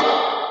people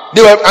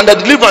they were under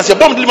deliverance, a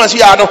bomb deliverance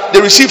here,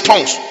 they received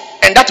tongues,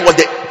 and that was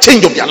the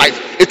change of their life.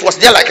 It was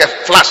there like a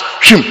flash.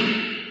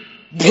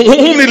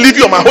 Only leave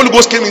you, my Holy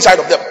Ghost came inside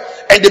of them,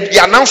 and they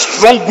are now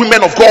strong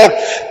women of God,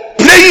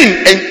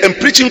 praying and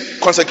preaching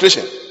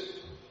consecration.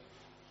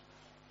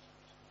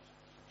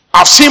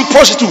 I've seen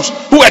prostitutes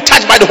who were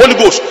touched by the Holy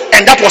Ghost,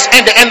 and that was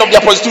at the end of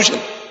their prostitution.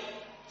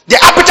 The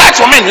appetite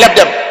for men left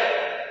them.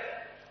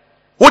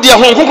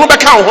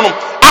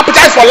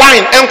 Appetite for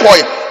lying,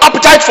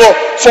 appetite for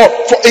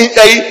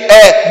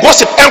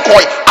gossip,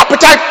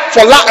 appetite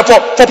for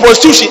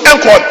prostitution,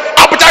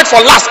 appetite for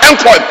lust, and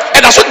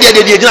that's what they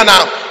did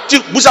now.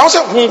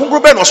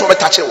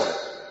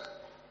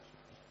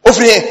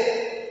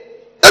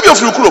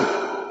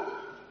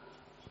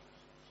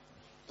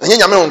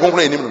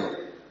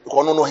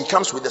 No, he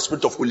comes with the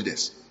spirit of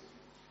holiness,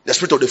 the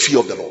spirit of the fear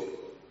of the Lord.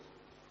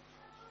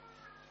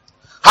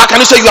 How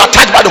can you say you are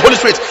touched by the Holy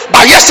Spirit,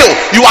 but yes, still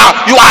you are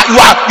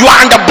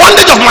under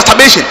bondage of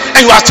masturbation,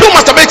 and you are still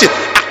masturbating?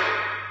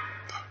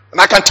 And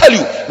I can tell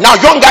you now,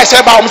 young guys say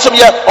about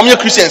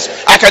Christians,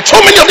 I can so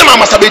many of them are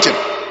masturbating.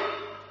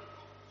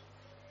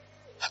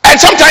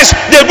 And sometimes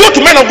they go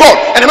to men of God,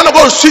 and the men of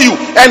God will see you,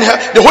 and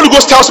the Holy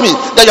Ghost tells me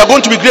that you are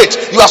going to be great,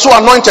 you are so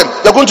anointed,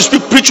 you are going to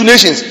preach to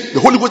nations.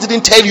 The Holy Ghost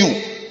didn't tell you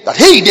that,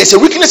 hey, there's a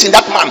weakness in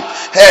that man.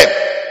 Hey,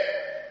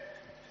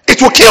 it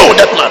will kill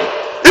that man.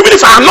 Even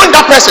if I anoint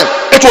that person,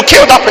 it will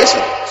kill that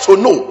person. So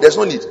no, there's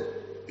no need.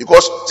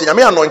 Because there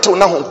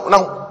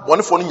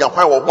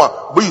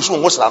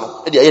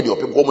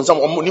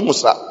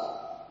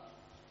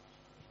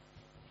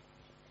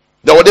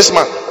was this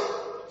man,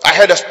 I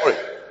heard a story.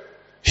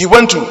 He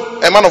went to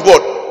a man of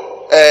God,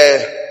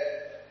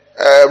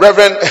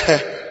 Reverend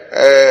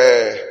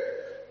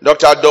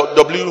Dr.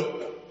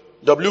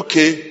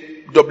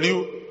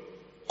 W.K.W.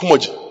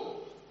 Kumoji.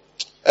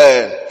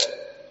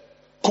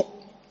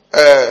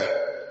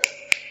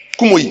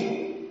 Kumoyi.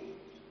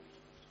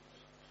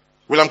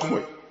 William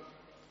Kumoyi.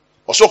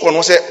 Also,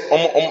 when say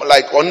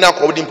like on now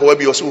covering power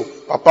be also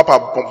Papa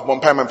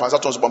Bompaiman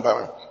Fansaton's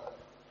Bompaiman.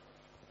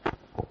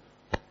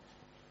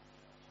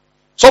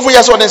 So for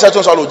years on inside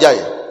to swallow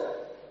jay.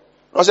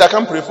 I say I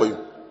can't pray for you.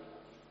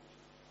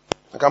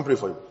 I can't pray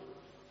for you.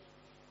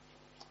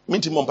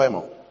 Minti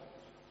Bompaiman.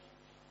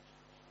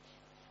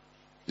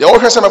 The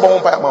old person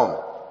about Bompaiman.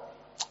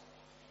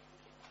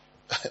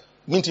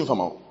 Minti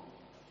Famau.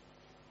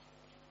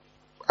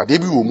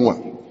 Adebi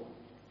Omua.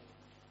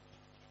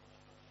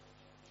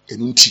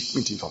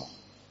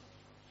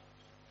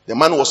 The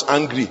man was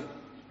angry.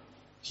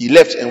 He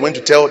left and went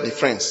to tell the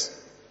friends.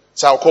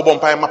 So I'll call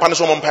Bompaiman,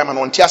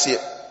 Panasoman on Tiasia.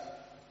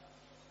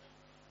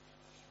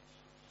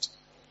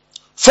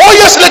 4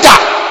 years later,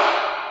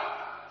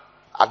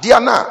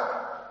 Adiana,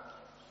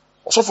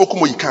 also for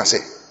Kumo, you can't say.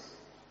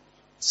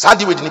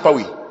 Sadi with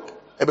Nipawi,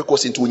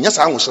 because into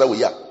Nyasa was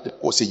we are the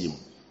course him.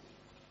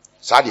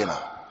 Sadiana,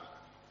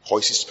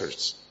 hoisted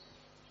spirits.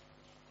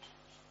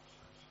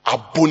 One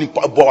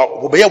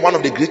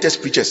of the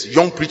greatest preachers,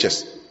 young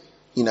preachers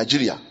in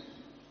Nigeria.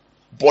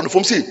 Born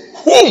from say,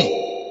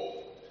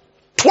 home,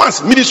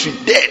 twice ministry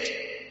dead.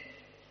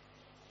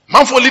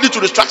 Man for leading to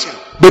destruction.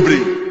 Baby.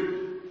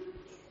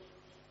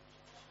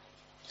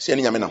 See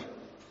any yamina.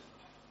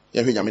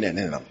 You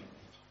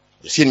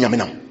see any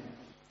yamina.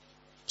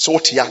 So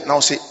what ya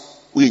now say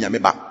we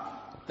yameba.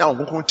 Now I'm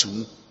going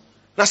to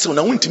now say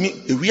now to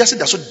me we are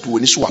that's what do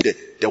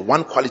the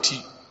one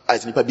quality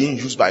as being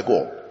used by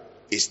God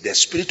is the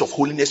spirit of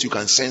holiness you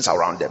can sense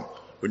around them.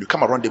 When you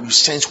come around them, you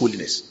sense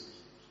holiness.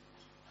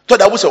 So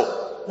that was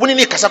when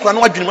you Kasakura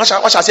no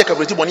adwuma what shall say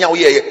kabiriti boni a wo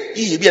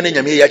ye bi na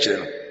nyame ye akire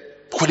no.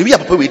 Ko de bi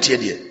papa we tie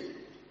de.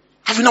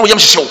 Afi na wo yam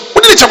hyehyɛ.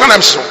 Wo de chakwa na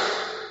am hyehyɛ.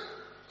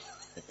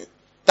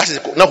 That is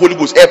now Holy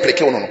Ghost air play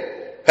no.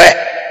 Hey.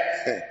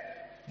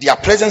 Their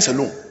presence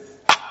alone.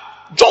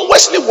 John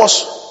Wesley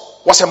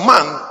was a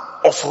man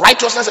of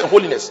righteousness and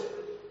holiness.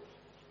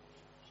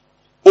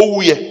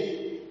 Oh yeah.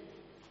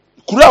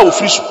 Kura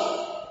ofriso.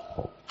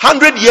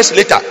 100 years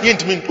later,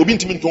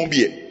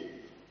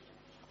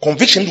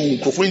 conviction will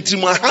confront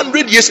him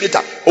 100 years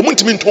later.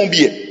 Omuntimi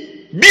ntombie.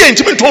 Be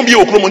intimi ntombie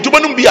okromo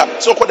ntubanum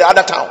bia so called the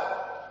other town.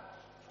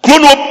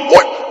 Krono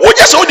o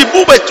just all the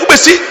bube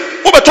ubesi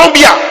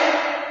ubetombia.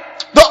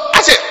 Do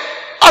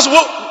as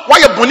why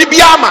you boni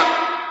bia ma.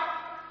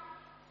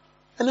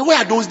 And where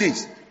are those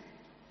days?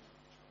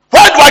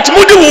 Dwight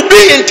Moody will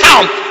be in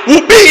town,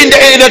 will be in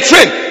the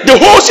train, the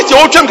whole city,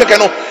 and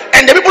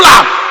the people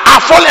are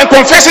falling and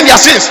confessing their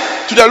sins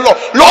to the Lord.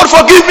 Lord,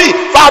 forgive me,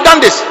 for I've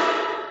done this.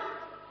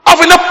 I've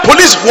enough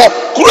police work.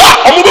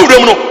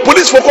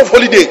 Police for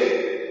holiday.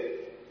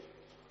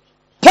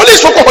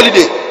 Police for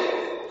holiday.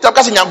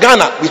 Because in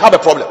Ghana, we have a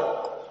problem.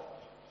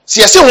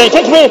 See, I say,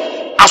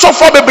 I saw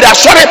for baby, I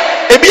saw it,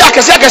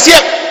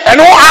 and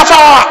no half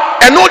hour,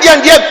 and no the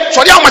end,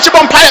 so they are much of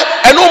empire,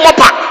 and no more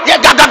pack. Yeah,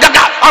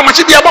 how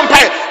much be a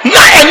vampire?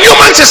 Now a new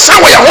man is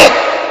somewhere home.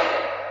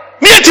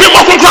 Me and Tim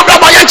Mokun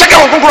by Yan check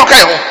out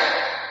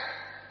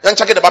Yan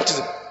check the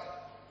baptism.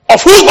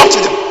 Of whose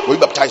baptism were you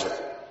baptized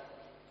with?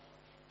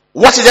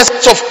 What is the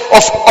essence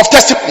of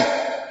testimony?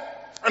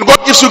 And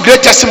God gives you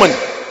great testimony.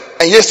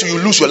 And yes, you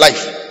lose your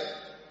life.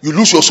 You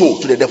lose your soul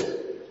to the devil.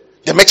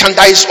 The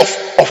merchandise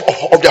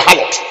of the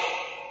harlot.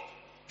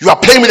 You are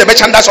playing with the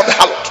merchandise of the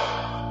harlot.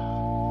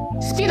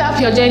 Speed up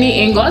your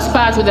journey in God's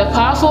path with the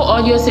powerful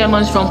audio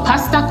sermons from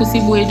Pastor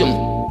Kusibu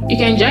Edom. You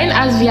can join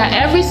us via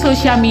every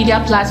social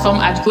media platform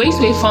at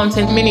Graceway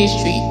Fountain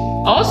Ministry.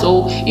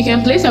 Also, you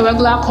can place a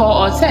regular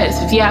call or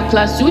text via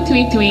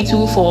 +233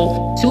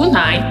 24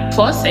 29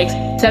 46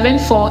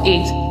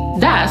 748.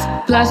 That's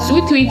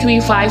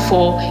 +233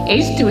 54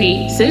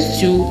 83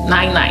 62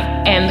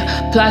 99 and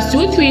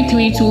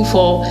 +233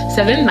 24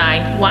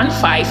 79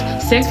 15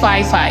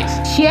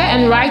 655. Share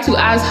and write to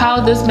us how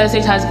this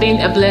message has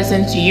been a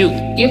blessing to you.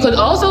 You could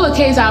also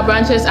locate our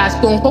branches at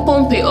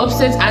Pompopompe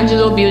opposite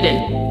Angelo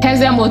Building,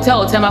 Hezem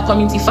Hotel, Tema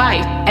Community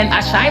 5, and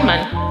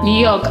Ashaiman, New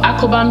York,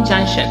 Akobam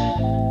Junction.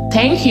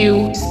 Thank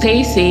you.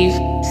 Stay safe.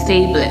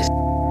 Stay blessed.